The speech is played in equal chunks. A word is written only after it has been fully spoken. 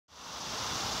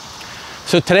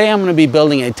So today I'm going to be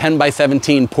building a 10 by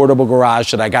 17 portable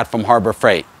garage that I got from Harbor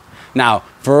Freight. Now,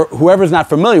 for whoever's not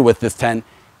familiar with this tent,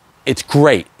 it's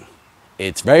great.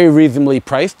 It's very reasonably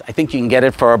priced. I think you can get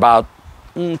it for about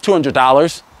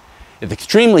 $200. It's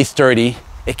extremely sturdy.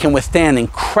 It can withstand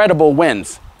incredible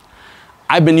winds.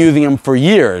 I've been using them for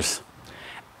years,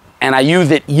 and I use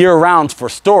it year-round for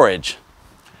storage.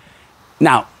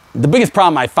 Now, the biggest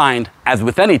problem I find, as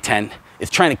with any tent, is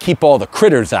trying to keep all the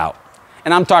critters out.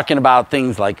 And I'm talking about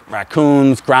things like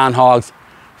raccoons, groundhogs,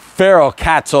 feral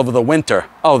cats over the winter.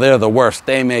 Oh, they're the worst.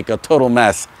 They make a total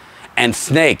mess. And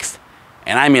snakes,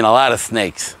 and I mean a lot of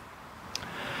snakes.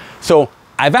 So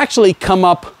I've actually come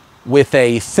up with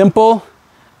a simple,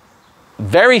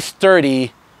 very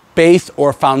sturdy base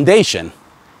or foundation,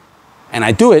 and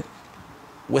I do it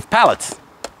with pallets.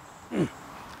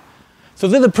 So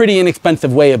this is a pretty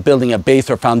inexpensive way of building a base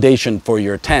or foundation for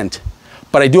your tent,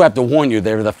 but I do have to warn you,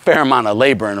 there's a fair amount of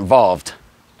labor involved.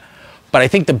 But I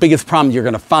think the biggest problem you're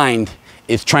going to find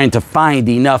is trying to find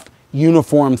enough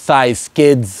uniform size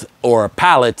skids or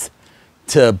pallets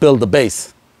to build a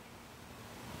base.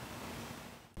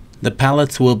 The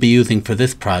pallets we'll be using for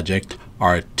this project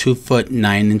are 2 foot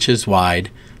 9 inches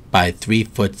wide by 3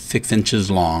 foot 6 inches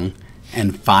long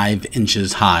and 5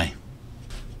 inches high.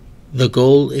 The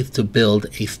goal is to build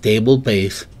a stable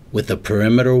base with a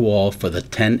perimeter wall for the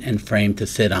tent and frame to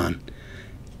sit on,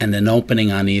 and an opening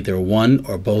on either one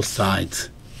or both sides.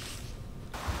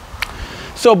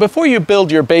 So before you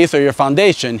build your base or your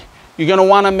foundation, you're going to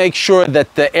want to make sure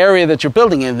that the area that you're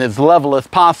building in is as level as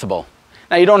possible.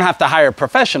 Now, you don't have to hire a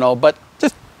professional, but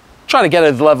just try to get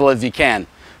it as level as you can.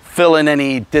 Fill in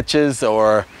any ditches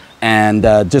and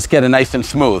just get it nice and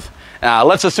smooth.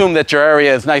 Let's assume that your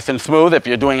area is nice and smooth. If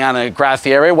you're doing on a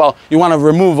grassy area, well, you want to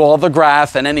remove all the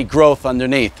grass and any growth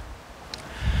underneath.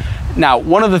 Now,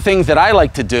 one of the things that I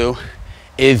like to do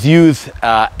is use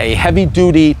a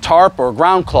heavy-duty tarp or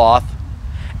ground cloth,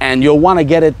 and you'll want to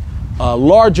get it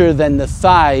larger than the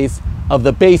size of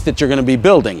the base that you're going to be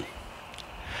building.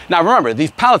 Now remember, these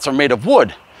pallets are made of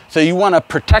wood, so you want to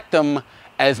protect them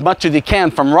as much as you can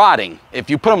from rotting. If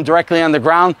you put them directly on the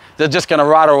ground, they're just going to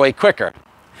rot away quicker.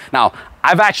 Now,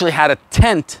 I've actually had a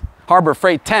tent, Harbor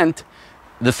Freight tent,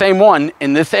 the same one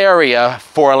in this area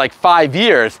for like 5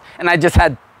 years, and I just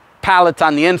had pallets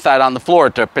on the inside on the floor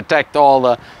to protect all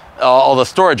the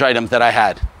storage items that I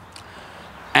had.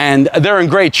 And they're in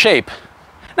great shape.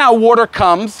 Now water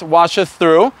comes, washes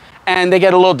through, and they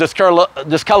get a little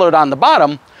discolored on the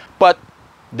bottom, but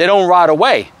they don't rot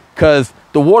away because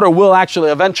the water will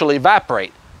actually eventually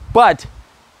evaporate. But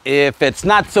if it's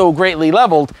not so greatly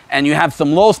leveled and you have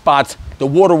some low spots, the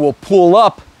water will pool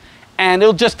up and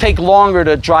it'll just take longer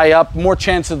to dry up, more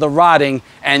chances of rotting,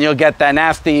 and you'll get that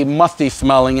nasty, musty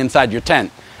smelling inside your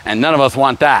tent. And none of us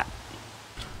want that.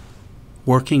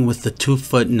 Working with the 2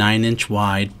 foot 9 inch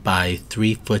wide by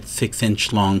 3 foot 6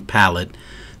 inch long pallet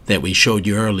that we showed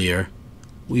you earlier,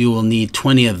 we will need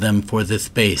 20 of them for this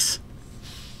base.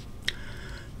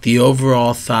 The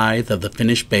overall size of the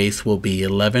finished base will be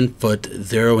 11 foot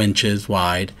 0 inches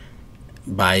wide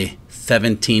by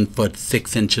 17 foot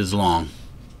 6 inches long.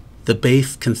 The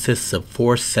base consists of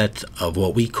 4 sets of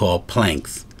what we call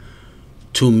planks,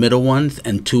 2 middle ones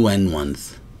and 2 end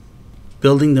ones.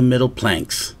 Building the middle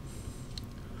planks.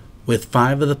 With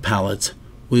 5 of the pallets,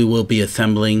 we will be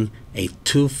assembling a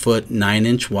 2 foot 9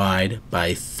 inch wide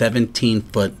by 17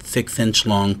 foot 6 inch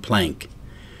long plank.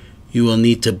 You will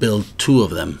need to build 2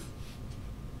 of them.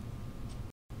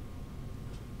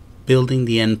 Building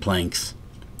the end planks.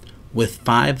 With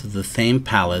 5 of the same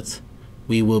pallets,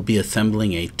 we will be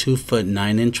assembling a 2 foot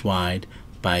 9 inch wide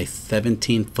by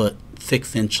 17 foot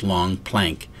 6 inch long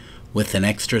plank with an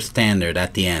extra standard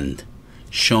at the end,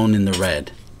 shown in the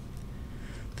red.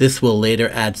 This will later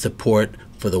add support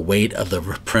for the weight of the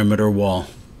perimeter wall.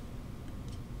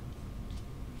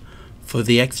 For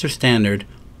the extra standard,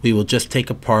 we will just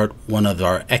take apart one of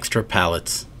our extra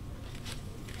pallets.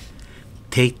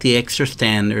 Take the extra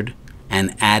standard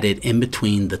and add it in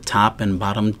between the top and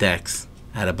bottom decks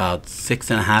at about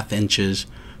 6.5 inches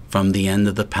from the end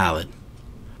of the pallet.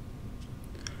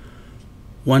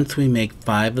 Once we make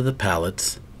 5 of the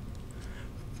pallets,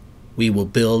 we will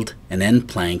build an end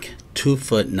plank 2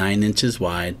 foot 9 inches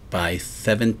wide by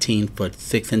 17 foot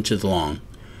 6 inches long.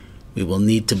 We will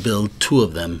need to build 2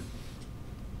 of them.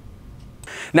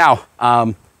 Now,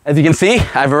 as you can see,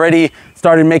 I've already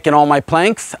started making all my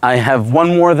planks. I have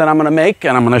one more that I'm going to make,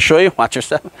 and I'm going to show you. Watch your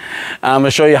step. I'm going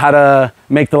to show you how to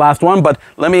make the last one, but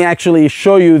let me actually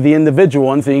show you the individual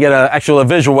ones so you get a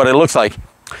visual what it looks like.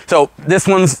 So this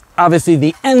one's obviously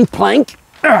the end plank.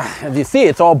 As you see,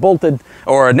 it's all bolted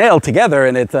or nailed together,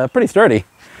 and it's pretty sturdy.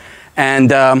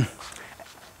 And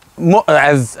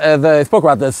as I spoke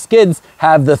about, the skids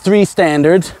have the 3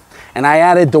 standards, and I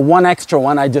added the 1 extra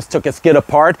one. I just took a skid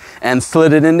apart and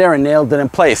slid it in there and nailed it in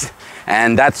place.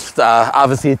 And that's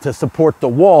obviously to support the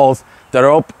walls that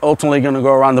are ultimately going to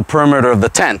go around the perimeter of the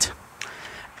tent.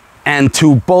 And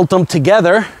to bolt them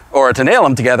together, or to nail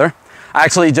them together, I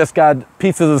actually just got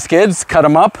pieces of skids, cut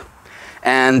them up,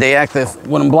 and they act as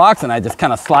wooden blocks, and I just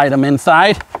kind of slide them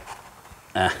inside.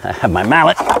 I have my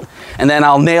mallet, and then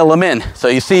I'll nail them in. So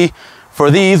you see,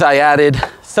 for these, I added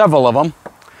several of them,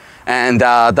 and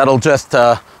that'll just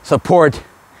support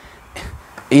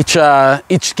each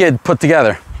skid put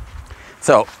together.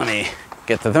 So let me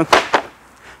get to them.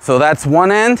 So that's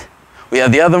one end. We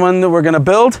have the other one that we're going to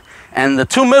build, and the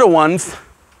 2 middle ones,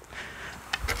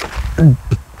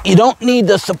 you don't need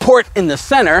the support in the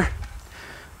center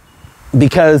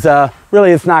because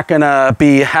really it's not going to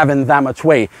be having that much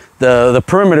weight. The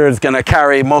perimeter is going to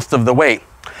carry most of the weight.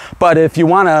 But if you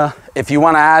want to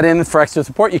add in for extra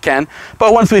support, you can.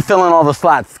 But once we fill in all the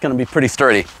slots, it's going to be pretty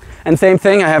sturdy. And same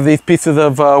thing, I have these pieces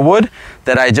of wood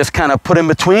that I just kind of put in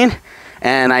between,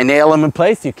 and I nail them in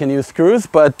place. You can use screws,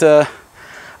 but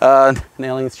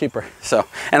nailing is cheaper. So,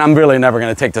 and I'm really never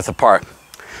going to take this apart.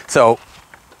 So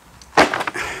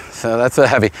that's a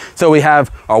heavy. So we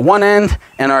have our one end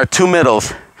and our 2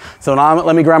 middles. So now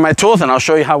let me grab my tools and I'll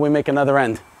show you how we make another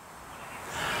end.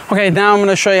 Okay, now I'm going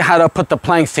to show you how to put the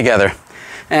planks together.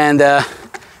 And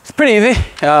it's pretty easy.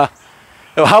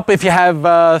 It'll help if you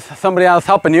have somebody else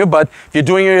helping you, but if you're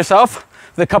doing it yourself,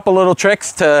 there's a couple little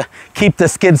tricks to keep the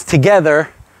skids together,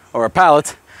 or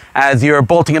pallets, as you're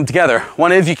bolting them together.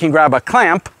 One is you can grab a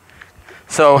clamp.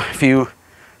 So if you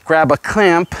grab a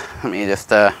clamp, let me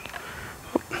just,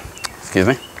 excuse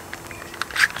me,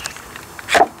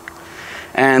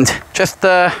 and just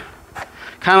kind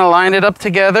of line it up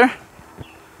together.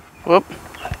 Whoop.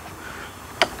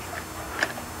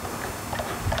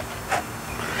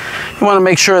 You want to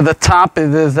make sure the top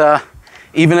is as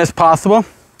even as possible.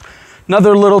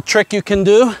 Another little trick you can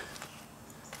do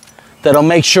that'll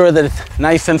make sure that it's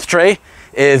nice and straight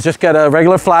is just get a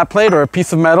regular flat plate or a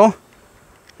piece of metal.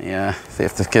 Yeah, see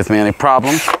if this gives me any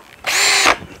problems.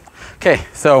 Okay,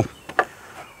 so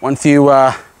once you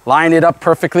line it up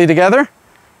perfectly together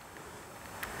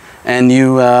and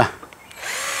you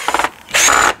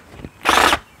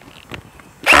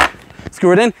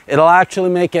screw it in, it'll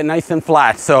actually make it nice and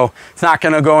flat, so it's not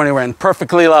going to go anywhere, and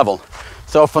perfectly level.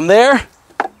 So from there,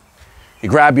 you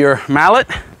grab your mallet,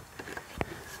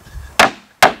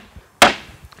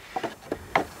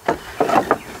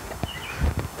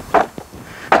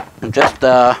 and just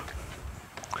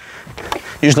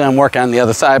usually I'm working on the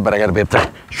other side, but I got to be able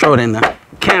to show it in the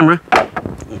camera.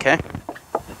 Okay,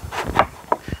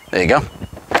 there you go.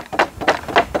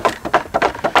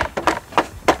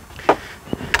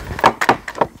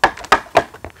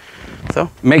 So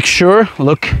make sure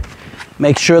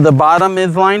the bottom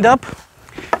is lined up.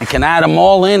 You can add them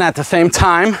all in at the same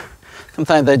time.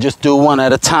 Sometimes I just do one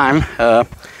at a time because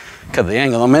of the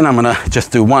angle I'm in. I'm gonna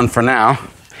just do one for now.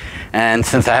 And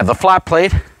since I have the flat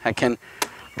plate, I can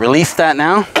release that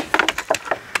now.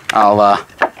 I'll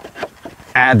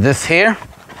add this here.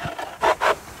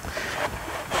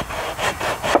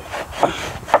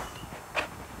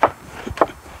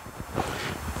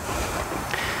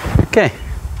 Okay.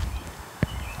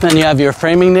 Then you have your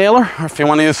framing nailer, or if you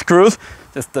want to use screws,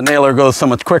 just the nailer goes so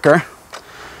much quicker.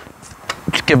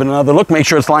 Just give it another look, make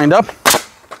sure it's lined up.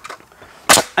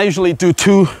 I usually do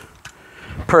 2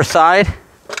 per side.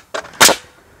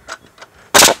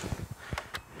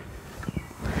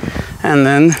 And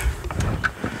then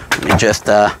let me just,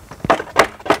 there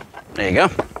you go.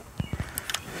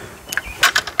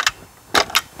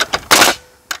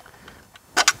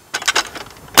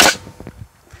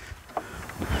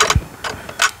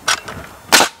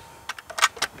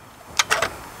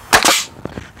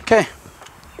 Okay.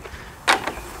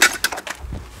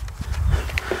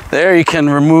 There you can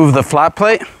remove the flat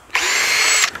plate.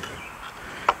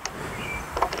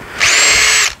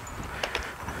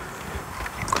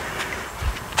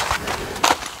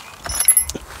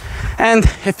 And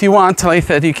if you want, like I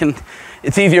said, you can,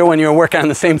 it's easier when you're working on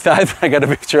the same side. I got a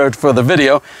picture for the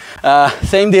video.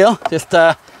 Same deal, just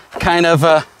kind of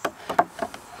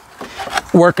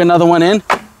work another one in.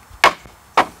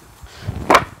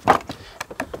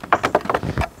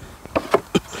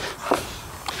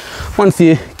 Once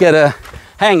you get a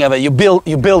hang of it, you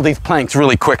build these planks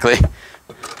really quickly.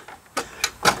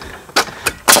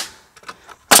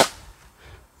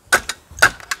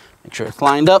 Make sure it's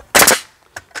lined up.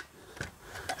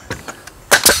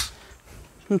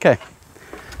 Okay.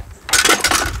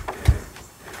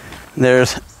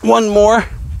 There's one more.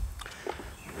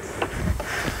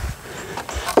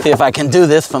 See if I can do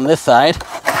this from this side.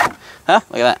 Huh?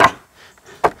 Look at that.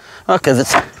 Oh, because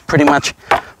it's pretty much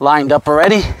lined up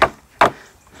already.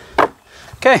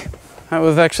 Okay, that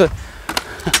was actually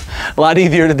a lot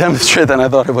easier to demonstrate than I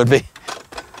thought it would be.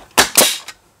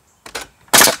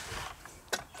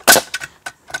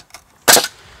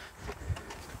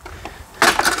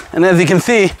 And as you can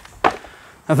see,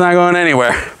 that's not going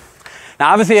anywhere.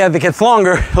 Now obviously as it gets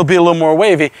longer, it'll be a little more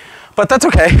wavy, but that's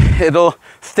okay. It'll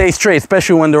stay straight,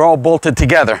 especially when they're all bolted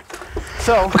together.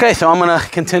 Okay, so I'm gonna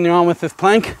continue on with this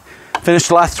plank, finish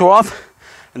the last two off,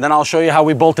 and then I'll show you how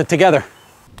we bolt it together.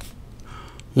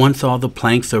 Once all the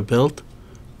planks are built,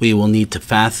 we will need to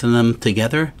fasten them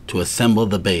together to assemble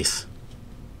the base.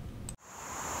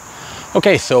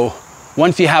 Okay, so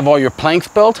once you have all your planks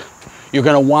built, you're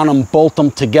gonna wanna bolt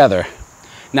them together.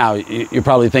 Now, you're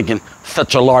probably thinking,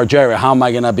 such a large area, how am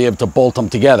I gonna be able to bolt them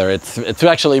together? It's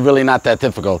actually really not that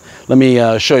difficult. Let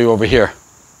me show you over here.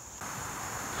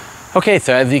 Okay,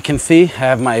 so as you can see, I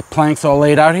have my planks all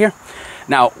laid out here.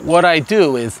 Now, what I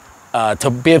do is, to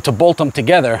be able to bolt them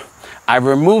together, I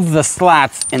remove the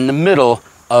slats in the middle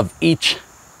of each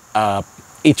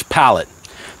pallet.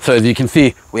 So as you can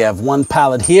see, we have one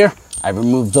pallet here. I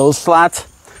remove those slats.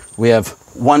 We have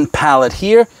one pallet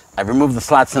here. I remove the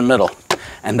slats in the middle.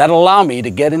 And that'll allow me to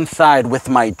get inside with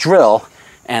my drill,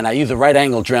 and I use a right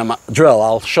angle drill.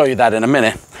 I'll show you that in a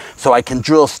minute. So I can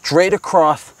drill straight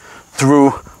across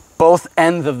through both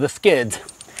ends of the skids.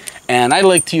 And I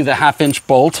like to use a 1/2-inch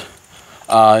bolt.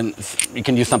 You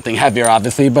can use something heavier,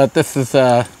 obviously, but this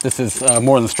is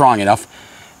more than strong enough.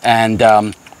 And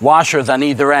washers on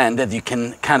either end, as you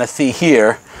can kind of see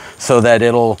here, so that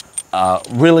it'll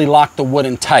really lock the wood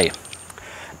in tight.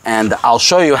 And I'll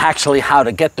show you actually how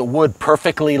to get the wood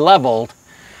perfectly leveled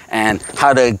and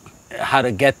how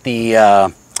to get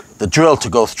the drill to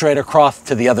go straight across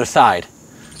to the other side.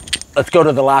 Let's go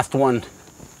to the last one.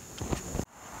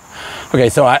 Okay,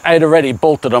 so I had already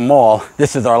bolted them all.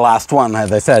 This is our last one,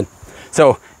 as I said.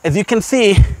 So as you can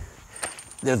see,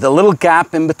 there's a little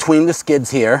gap in between the skids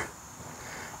here.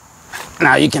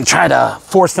 Now you can try to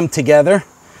force them together.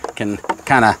 You can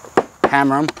kind of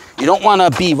hammer them. You don't want to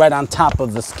be right on top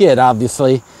of the skid,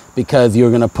 obviously, because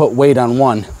you're going to put weight on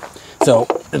one. So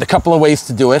there's a couple of ways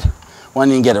to do it. One,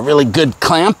 you can get a really good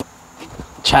clamp,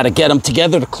 try to get them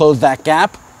together to close that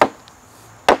gap.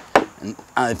 And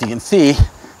as you can see,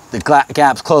 the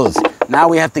gap's closed. Now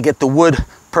we have to get the wood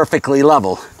perfectly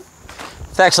level.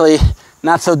 It's actually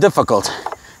not so difficult.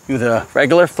 Use a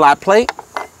regular flat plate,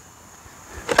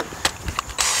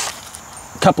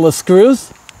 a couple of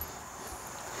screws,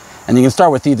 and you can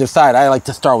start with either side. I like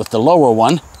to start with the lower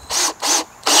one,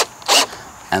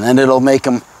 and then it'll make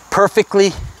them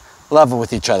perfectly level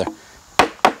with each other.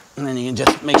 And then you can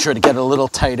just make sure to get it a little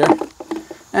tighter.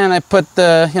 And I put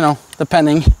the,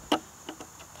 depending,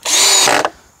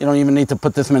 you don't even need to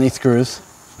put this many screws.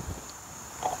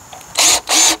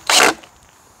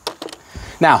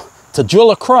 Now, to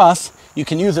drill across, you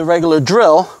can use a regular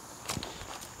drill.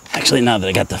 Actually, now that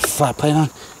I got the flat plate on,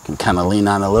 I can kind of lean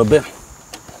on a little bit.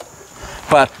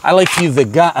 But I like to use the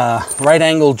right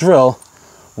angle drill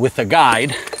with a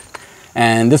guide.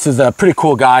 And this is a pretty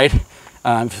cool guide.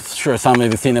 I'm sure some of you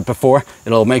have seen it before.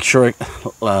 It'll make sure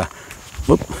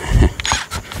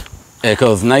it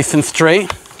goes nice and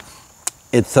straight.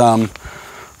 It's from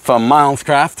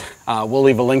Milescraft. We'll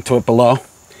leave a link to it below.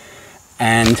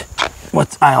 And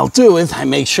what I'll do is I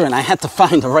make sure, and I had to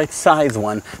find the right size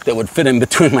one that would fit in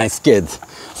between my skids.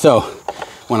 So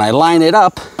when I line it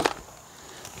up,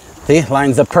 see, it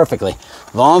lines up perfectly.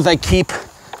 As long as I keep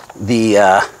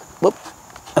the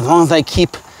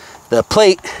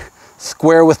plate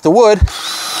square with the wood,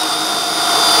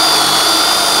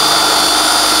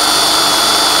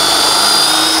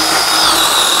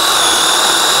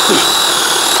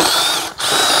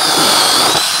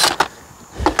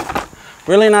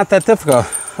 really not that difficult.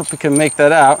 Hope you can make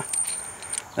that out.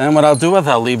 And what I'll do is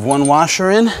I'll leave one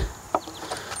washer in.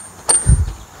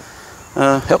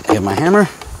 Help me get my hammer.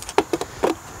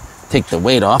 Take the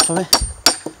weight off of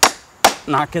it.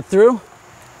 Knock it through.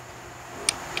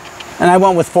 And I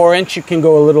went with 4-inch. You can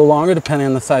go a little longer depending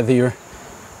on the size of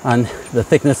on the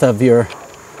thickness of the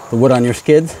wood on your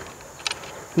skids.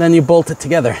 And then you bolt it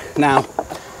together. Now,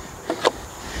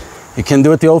 you can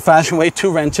do it the old-fashioned way,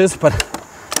 2 wrenches, but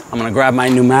I'm gonna grab my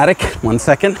pneumatic. 1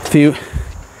 second. If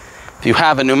you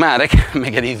have a pneumatic,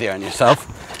 make it easier on yourself.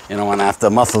 You don't wanna have to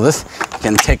muscle this. You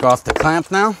can take off the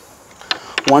clamp now.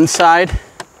 One side,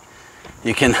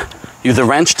 you can use a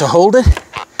wrench to hold it.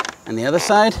 And the other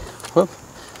side, whoop,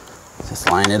 just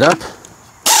line it up.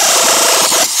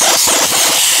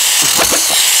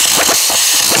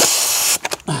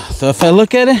 So if I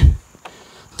look at it,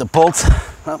 the bolts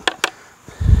up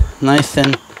nice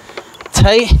and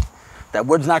tight, that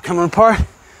wood's not coming apart,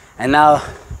 and now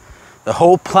the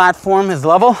whole platform is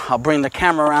level. I'll bring the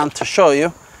camera around to show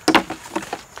you.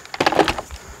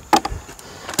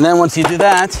 And then once you do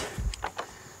that,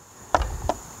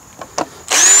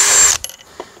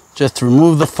 just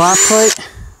remove the flat plate.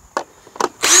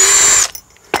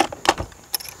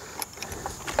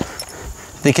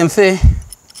 As you can see,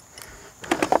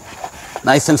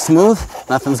 nice and smooth,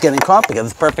 nothing's getting caught because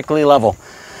it's perfectly level.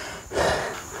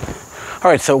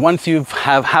 All right, so once you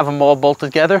have them all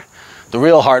bolted together, the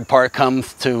real hard part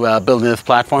comes to building this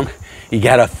platform. You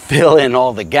gotta fill in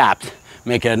all the gaps,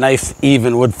 make it a nice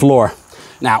even wood floor.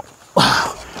 Now,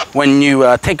 when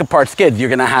you take apart skids, you're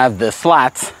gonna have the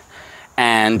slats,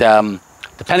 and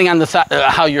depending on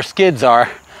how your skids are,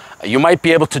 you might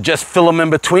be able to just fill them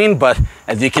in between, but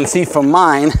as you can see from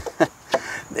mine,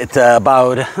 it's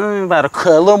about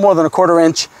a little more than a 1/4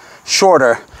 inch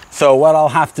shorter. So what I'll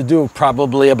have to do,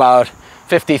 probably about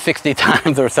 50, 60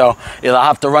 times or so, is I'll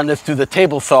have to run this through the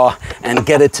table saw and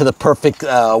get it to the perfect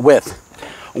width.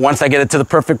 Once I get it to the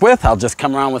perfect width, I'll just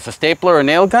come around with a stapler or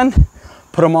nail gun,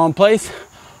 put them all in place.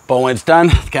 But when it's done,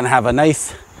 it's gonna have a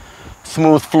nice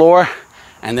smooth floor,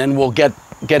 and then we'll get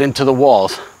into the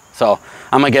walls. So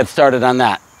I'm gonna get started on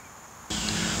that.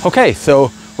 Okay,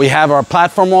 so we have our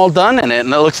platform all done, and it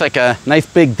looks like a nice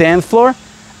big dance floor,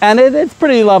 and it's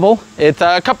pretty level. It's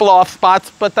a couple off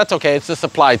spots, but that's okay, it's a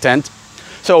supply tent.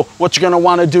 So what you're gonna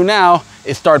wanna do now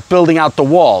is start building out the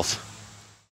walls.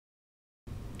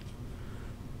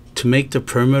 To make the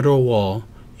perimeter wall,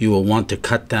 you will want to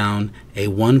cut down a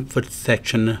 1-foot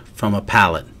section from a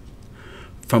pallet.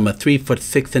 From a 3-foot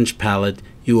 6-inch pallet,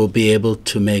 you will be able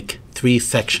to make 3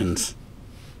 sections.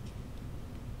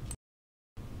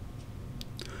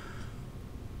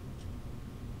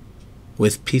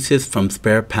 With pieces from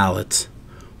spare pallets,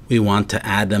 we want to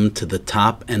add them to the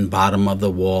top and bottom of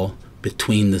the wall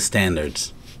between the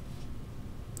standards.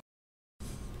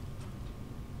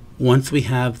 Once we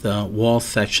have the wall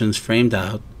sections framed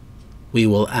out, we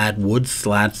will add wood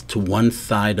slats to one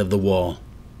side of the wall.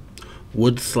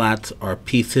 Wood slats are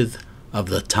pieces of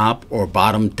the top or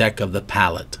bottom deck of the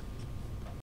pallet.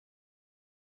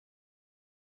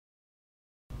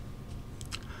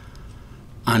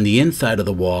 On the inside of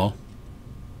the wall,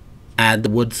 add the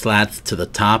wood slats to the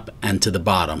top and to the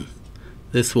bottom.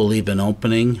 This will leave an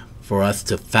opening for us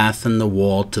to fasten the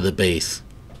wall to the base.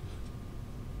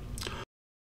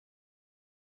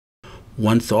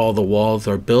 Once all the walls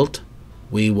are built,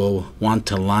 we will want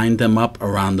to line them up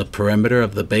around the perimeter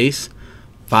of the base,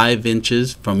 5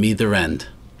 inches from either end.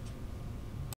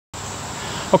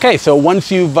 Okay, so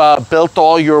once you've built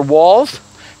all your walls,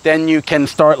 then you can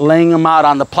start laying them out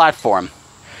on the platform.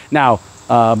 Now,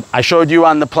 I showed you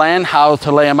on the plan how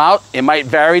to lay them out. It might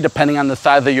vary depending on the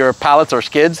size of your pallets or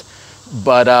skids,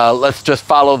 but let's just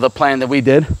follow the plan that we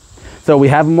did. So we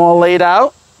have them all laid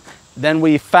out, then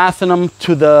we fasten them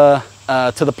to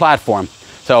the platform.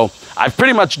 So I've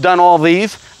pretty much done all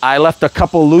these. I left a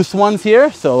couple loose ones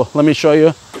here, so let me show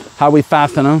you how we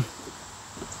fasten them.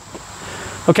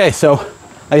 Okay, so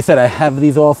like I said, I have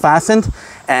these all fastened,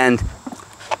 and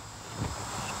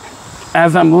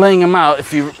as I'm laying them out,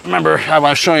 if you remember how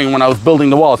I was showing you when I was building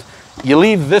the walls, you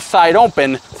leave this side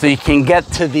open so you can get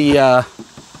to the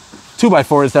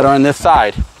 2x4s that are on this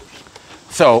side.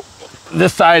 So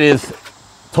this side is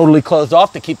totally closed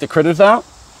off to keep the critters out.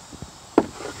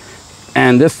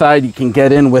 And this side you can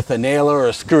get in with a nailer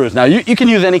or screws. Now you can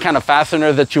use any kind of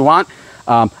fastener that you want.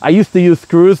 I used to use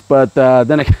screws, but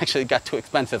then it actually got too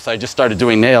expensive, so I just started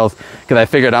doing nails because I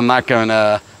figured I'm not going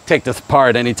to take this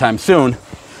apart anytime soon.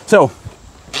 So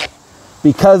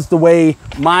because the way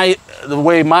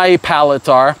my pallets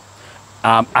are,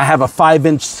 I have a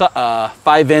 5-inch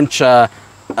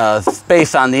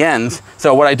space on the ends.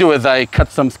 So what I do is I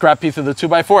cut some scrap piece of the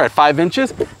 2x4 at 5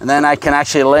 inches, and then I can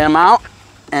actually lay them out,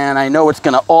 and I know it's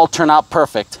going to all turn out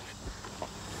perfect.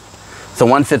 So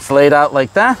once it's laid out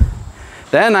like that,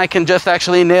 then I can just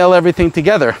actually nail everything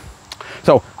together.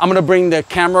 So I'm going to bring the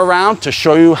camera around to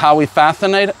show you how we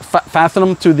fasten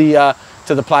them to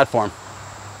the platform.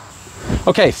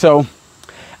 Okay, so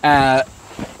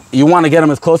you want to get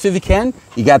them as close as you can.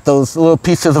 You got those little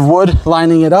pieces of wood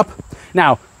lining it up.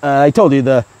 Now, I told you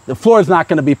the floor is not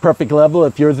going to be perfect level.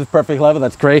 If yours is perfect level,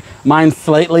 that's great. Mine's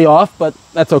slightly off, but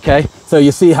that's okay. So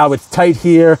you see how it's tight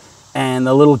here and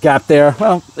a little gap there.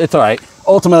 Well, it's all right.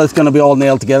 Ultimately, it's going to be all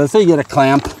nailed together. So you get a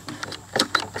clamp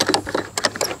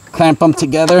them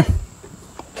together.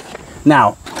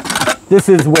 Now, this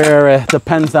is where it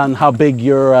depends on how big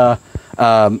your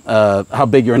how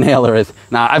big your nailer is.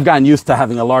 Now, I've gotten used to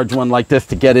having a large one like this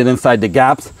to get it inside the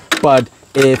gaps, but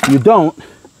if you don't,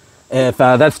 if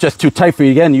that's just too tight for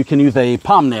you, again, you can use a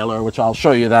palm nailer, which I'll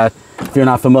show you that if you're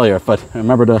not familiar, but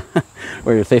remember to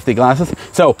wear your safety glasses.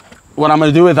 So what I'm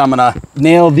gonna do is I'm gonna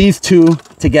nail these two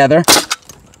together.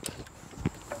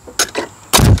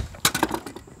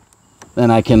 Then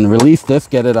I can release this,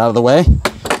 get it out of the way,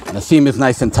 and the seam is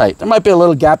nice and tight. There might be a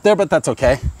little gap there, but that's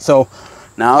okay. So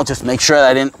now just make sure that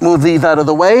I didn't move these out of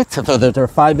the way so that they're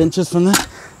 5 inches from this.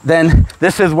 Then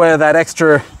this is where that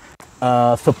extra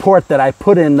support that I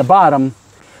put in the bottom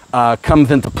comes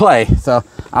into play. So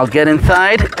I'll get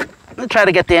inside and try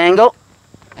to get the angle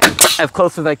as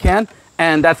close as I can,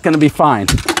 and that's going to be fine.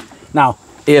 Now,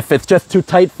 if it's just too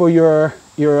tight for your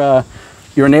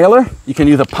nailer, you can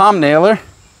use a palm nailer.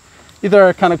 These are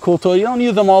a kind of cool tool. You don't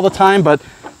use them all the time, but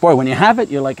boy, when you have it,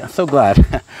 you're like, I'm so glad.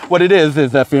 What it is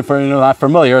if you're not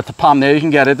familiar, it's a palm nailer. You can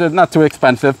get it. It's not too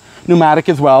expensive. Pneumatic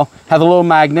as well. Has a little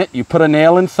magnet. You put a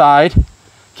nail inside,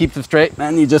 keeps it straight,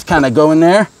 and you just kind of go in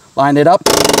there, line it up,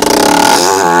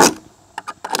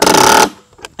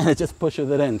 and it just pushes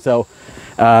it in. So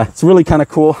it's really kind of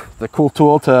cool. It's a cool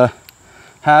tool to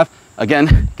have.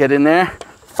 Again, get in there,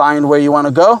 find where you want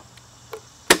to go.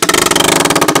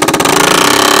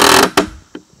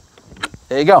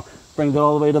 There you go. Brings it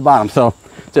all the way to the bottom. So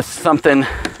just something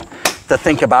to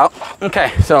think about.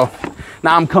 Okay, so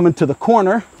now I'm coming to the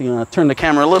corner. I'm gonna turn the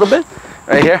camera a little bit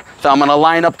right here. So I'm gonna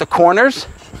line up the corners.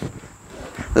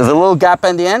 There's a little gap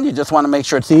in the end. You just want to make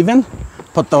sure it's even.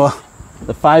 Put the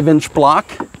 5-inch block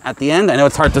at the end. I know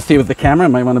it's hard to see with the camera. I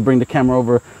might want to bring the camera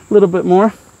over a little bit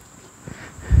more.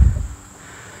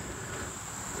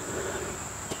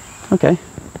 Okay.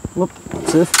 Whoop.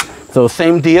 What's this? So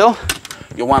same deal.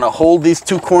 You want to hold these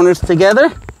two corners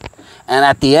together, and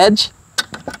at the edge,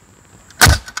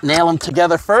 nail them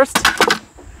together first,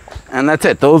 and that's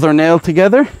it. Those are nailed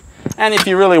together. And if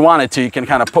you really wanted to, you can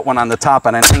kind of put one on the top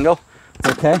at an angle.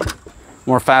 Okay,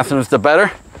 more fasteners the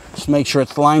better. Just make sure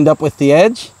it's lined up with the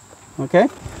edge. Okay,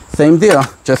 same deal.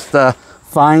 Just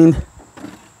find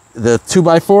the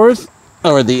 2x4s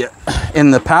or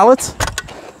in the pallets.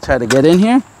 Try to get in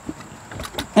here.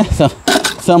 So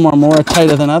some are more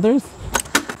tighter than others.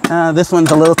 This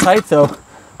one's a little tight, so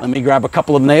let me grab a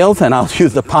couple of nails and I'll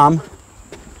use the palm.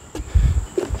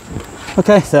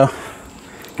 Okay, so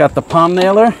got the palm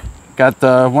nailer, got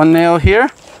the one nail here.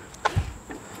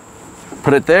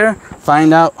 Put it there,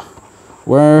 find out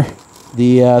where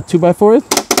the 2x4 is.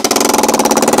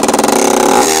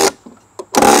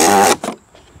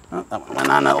 Oh, that one went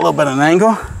on a little bit of an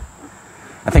angle.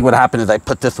 I think what happened is I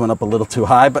put this one up a little too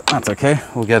high, but that's okay.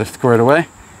 We'll get it squared away.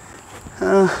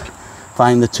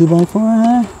 Find the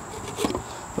 2x4.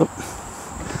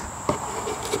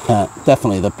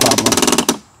 Definitely the problem.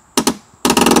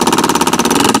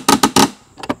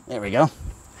 There we go.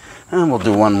 And we'll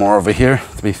do one more over here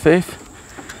to be safe.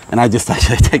 And I just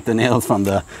actually take the nails from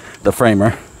the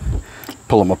framer,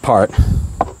 pull them apart.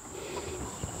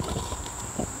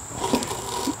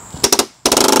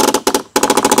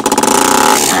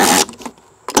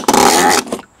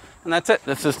 And that's it.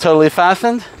 This is totally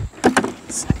fastened.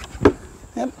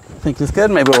 Yep, I think it's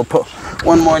good. Maybe we'll put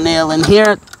one more nail in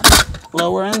here,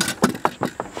 lower end,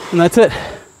 and that's it.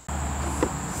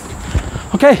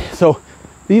 Okay, so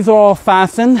these are all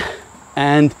fastened,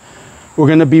 and we're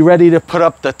going to be ready to put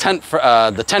up the tent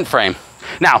frame.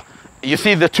 Now, you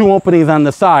see the two openings on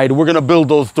the side. We're going to build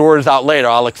those doors out later.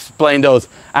 I'll explain those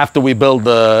after we build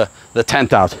the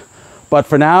tent out. But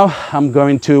for now, I'm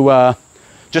going to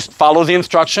just follow the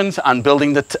instructions on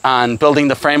building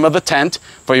the frame of the tent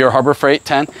for your Harbor Freight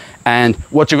tent. And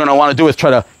what you're going to want to do is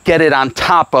try to get it on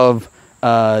top of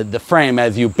the frame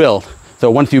as you build.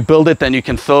 So once you build it, then you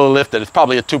can slowly lift it. It's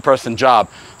probably a 2-person job.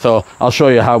 So I'll show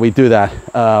you how we do that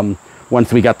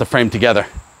once we got the frame together.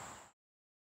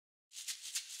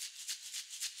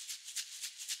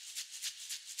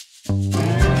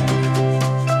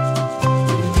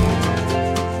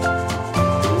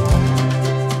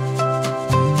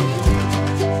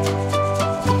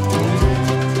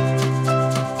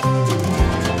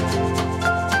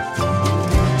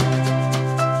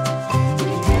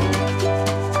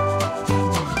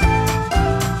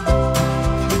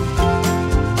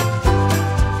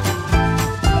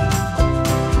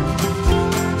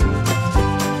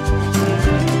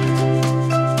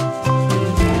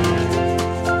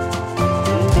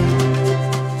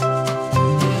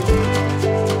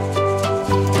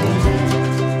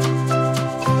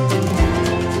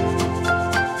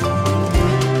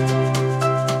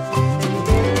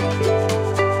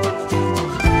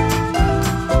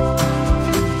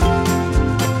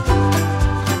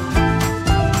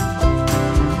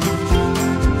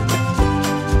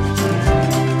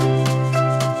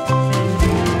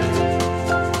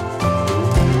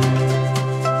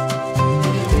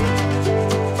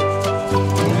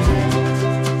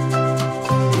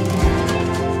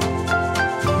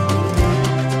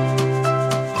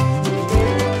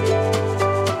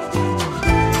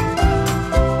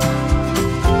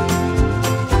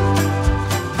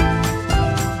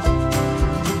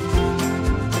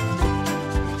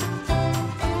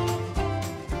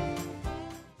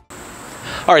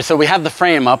 All right, so we have the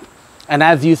frame up, and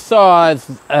as you saw,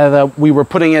 as we were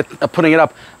putting it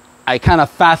up, I kind of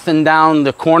fastened down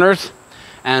the corners,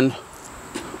 and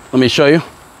let me show you.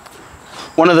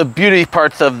 One of the beauty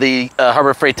parts of the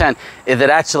Harbor Freight tent is it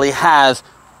actually has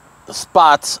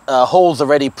spots, holes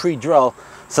already pre-drilled,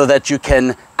 so that you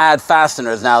can add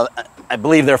fasteners. Now, I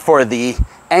believe they're for the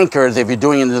anchors if you're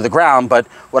doing it into the ground, but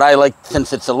what I like,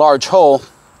 since it's a large hole,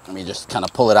 let me just kind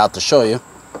of pull it out to show you.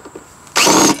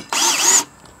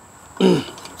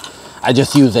 I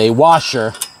just use a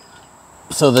washer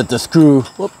so that the screw,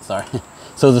 whoops, sorry,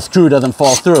 so the screw doesn't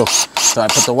fall through. So I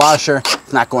put the washer,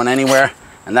 it's not going anywhere,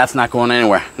 and that's not going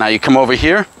anywhere. Now you come over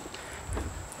here,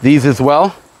 these as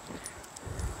well.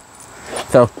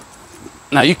 So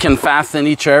now you can fasten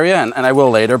each area, and I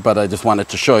will later, but I just wanted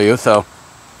to show you. So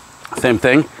same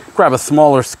thing, grab a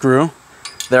smaller screw.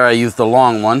 There I use the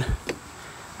long one,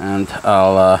 and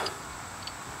I'll,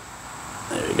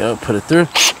 there you go, put it through.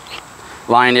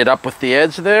 Line it up with the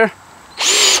edge there,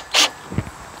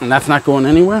 and that's not going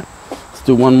anywhere. Let's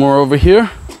do one more over here.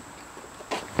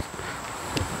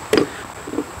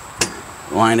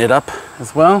 Line it up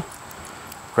as well.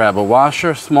 Grab a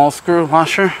washer, small screw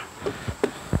washer.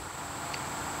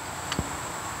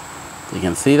 You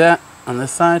can see that on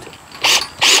this side.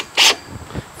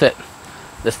 That's it.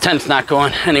 This tent's not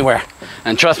going anywhere,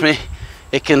 and trust me,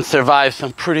 it can survive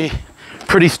some pretty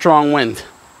strong wind.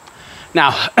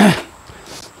 Now,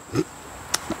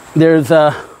 there's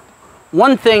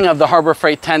one thing of the Harbor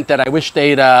Freight tent that I wish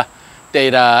they'd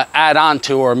add on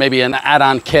to, or maybe an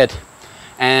add-on kit,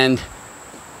 and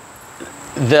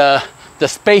the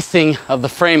spacing of the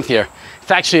frames here.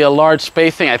 It's actually a large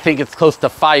spacing. I think it's close to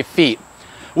 5 feet,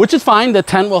 which is fine. The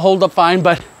tent will hold up fine,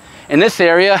 but in this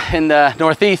area in the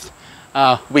Northeast,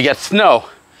 we get snow.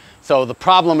 So the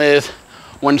problem is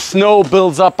when snow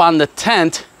builds up on the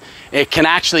tent, it can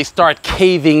actually start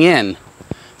caving in.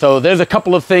 So there's a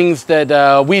couple of things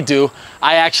that we do.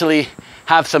 I actually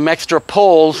have some extra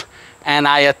poles, and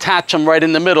I attach them right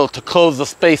in the middle to close the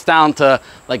space down to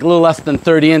like a little less than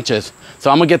 30 inches.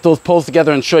 So I'm gonna get those poles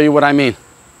together and show you what I mean.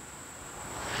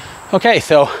 Okay,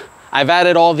 so I've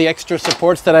added all the extra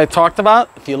supports that I talked about.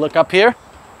 If you look up here,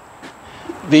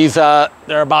 these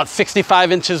they're about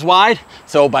 65 inches wide.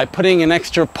 So by putting an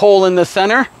extra pole in the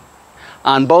center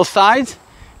on both sides,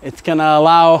 it's gonna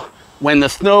allow when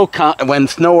snow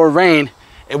or rain,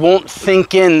 it won't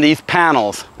sink in these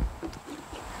panels.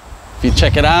 If you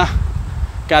check it out,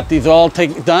 got these all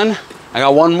done. I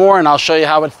got one more, and I'll show you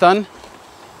how it's done.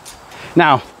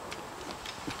 Now,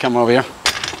 come over here.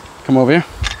 Come over here.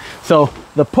 So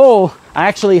the pole, I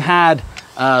actually had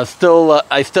I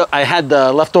had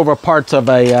the leftover parts of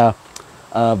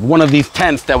one of these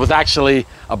tents that was actually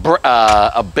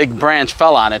a big branch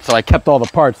fell on it, so I kept all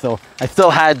the parts. So I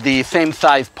still had the same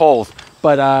size poles,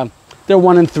 but they're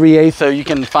 1 3/8, so you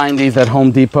can find these at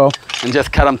Home Depot and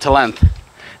just cut them to length.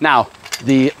 Now,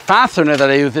 the fastener that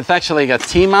I use, it's actually a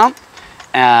T-mount,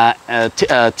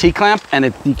 a T-clamp,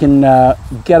 and you can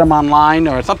get them online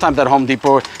or sometimes at Home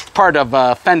Depot. It's part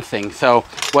of fencing. So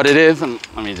what it is, and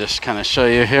let me just kind of show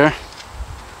you here.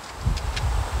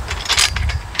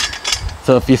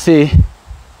 So if you see,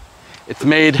 it's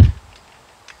made,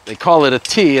 they call it a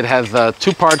T. It has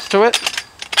 2 parts to it.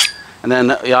 And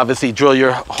then you obviously drill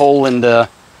your hole in the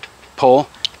pole.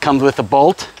 It comes with a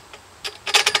bolt.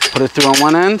 Put it through on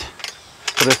one end.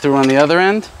 Put it through on the other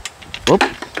end. Whoop.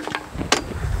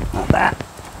 Not that.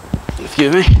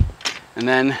 Excuse me. And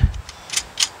then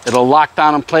it'll lock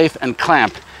down in place and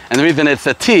clamp. And the reason it's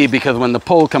a T, because when the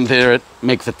pole comes here, it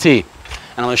makes a T.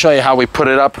 And I'm going to show you how we put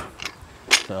it up.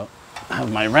 So I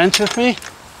have my wrench with me.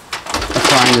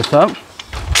 Let's line this up.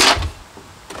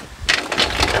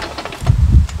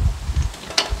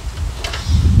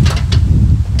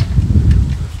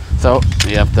 So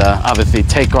you have to obviously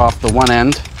take off the one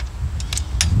end.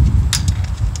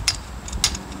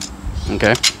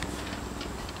 Okay.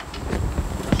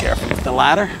 Careful with the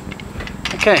ladder.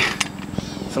 Okay.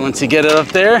 So once you get it up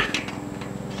there,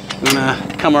 I'm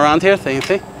gonna come around here so you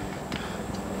can see.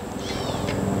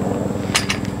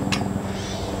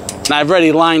 Now I've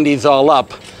already lined these all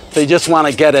up, so you just want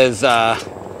to get as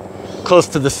close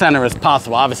to the center as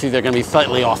possible. Obviously they're going to be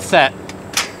slightly offset.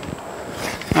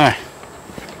 All right.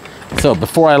 So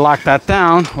before I lock that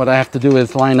down, what I have to do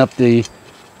is line it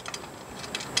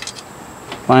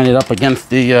up against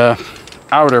the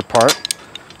outer part.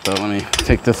 So let me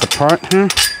take this apart here.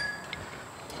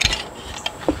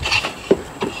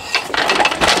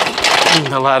 Bring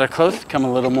the ladder close, come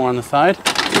a little more on the side.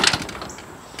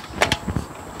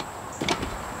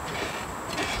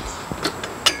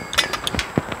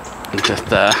 And just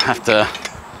have to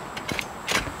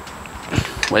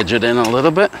wedge it in a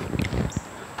little bit.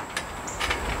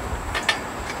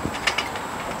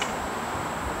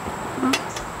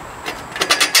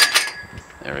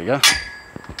 There we go.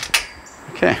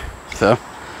 Okay, so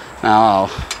now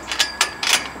I'll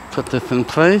put this in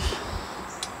place.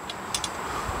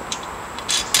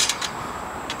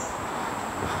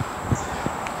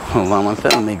 Hold on one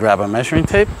second, let me grab a measuring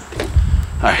tape.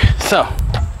 All right, so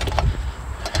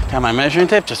got my measuring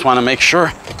tape. Just want to make sure.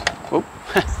 Whoop,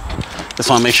 just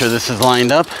want to make sure this is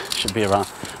lined up. Should be around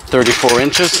 34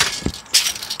 inches.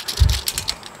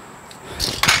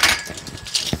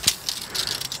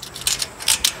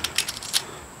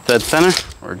 Dead center.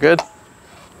 We're good.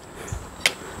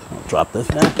 I'll drop this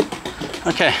down.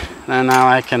 Okay, and now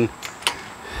I can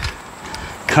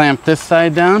clamp this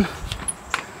side down.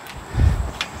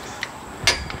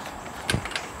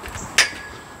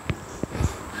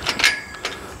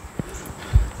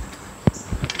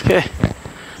 Okay,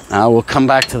 now we'll come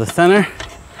back to the center.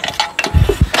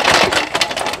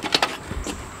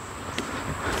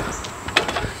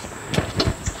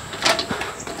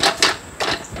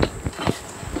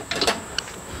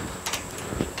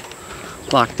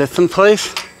 Lock this in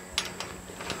place.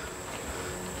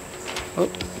 Oh.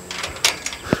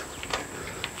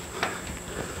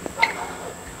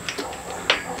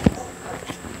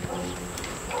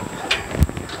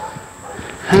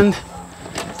 And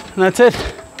that's it.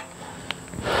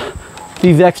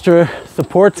 These extra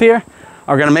supports here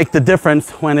are going to make the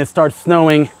difference when it starts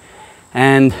snowing,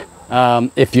 and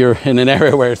if you're in an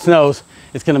area where it snows,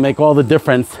 it's going to make all the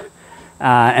difference,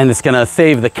 and it's going to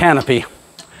save the canopy.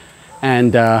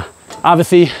 And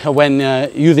obviously, when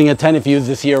using a tent, if you use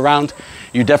this year round,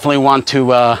 you definitely want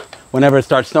to, whenever it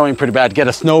starts snowing pretty bad, get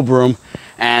a snow broom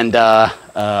and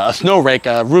a snow rake,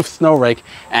 a roof snow rake,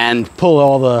 and pull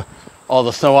all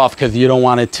the snow off, because you don't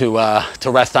want it to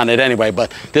rest on it anyway.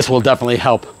 But this will definitely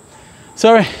help.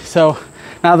 Sorry. So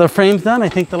now the frame's done. I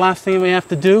think the last thing we have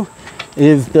to do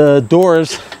is the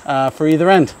doors for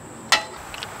either end.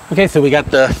 Okay, so we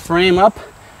got the frame up.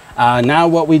 Now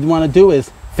what we want to do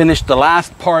is finish the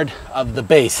last part of the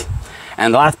base,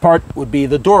 and the last part would be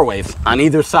the doorways on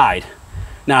either side.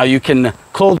 Now you can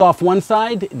close off one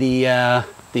side. The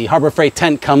Harbor Freight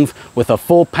tent comes with a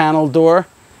full panel door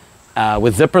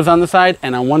with zippers on the side,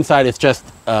 and on one side it's just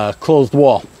a closed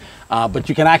wall. But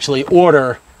you can actually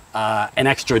order an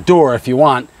extra door if you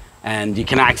want, and you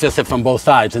can access it from both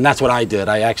sides. And that's what I did.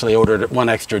 I actually ordered one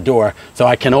extra door so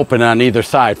I can open it on either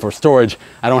side for storage.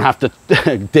 I don't have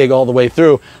to dig all the way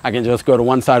through. I can just go to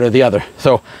one side or the other.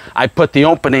 So I put the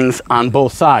openings on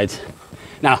both sides.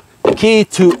 Now, the key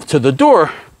to the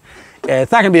door,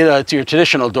 it's not going to be to your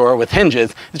traditional door with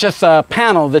hinges. It's just a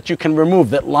panel that you can remove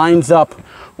that lines up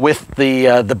with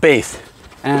the base.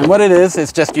 And what it is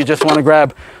just, you just want to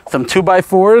grab some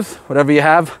 2x4s, whatever you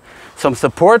have, some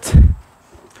supports,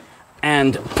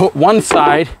 and put one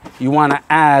side. You want to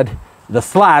add the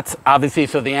slats, obviously,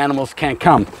 so the animals can't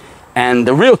come. And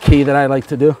the real key that I like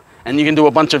to do, and you can do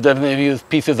a bunch of different, if you use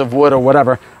pieces of wood or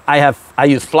whatever. I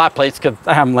use flat plates because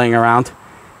I have them laying around.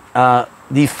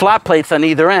 These flat plates on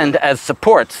either end as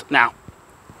supports. Now,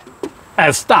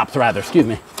 as stops rather, excuse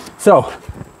me. So,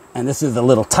 and this is a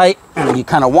little tight, and you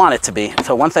kind of want it to be.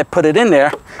 So once I put it in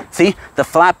there, see, the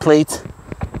flat plates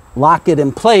lock it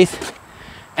in place,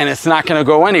 and it's not going to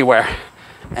go anywhere.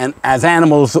 And as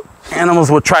animals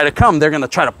will try to come, they're going to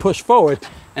try to push forward,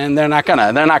 and they're not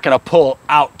gonna pull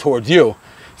out towards you,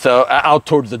 so out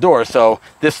towards the door. So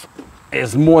this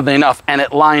is more than enough, and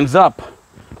it lines up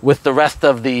with the rest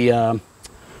of the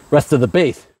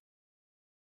base.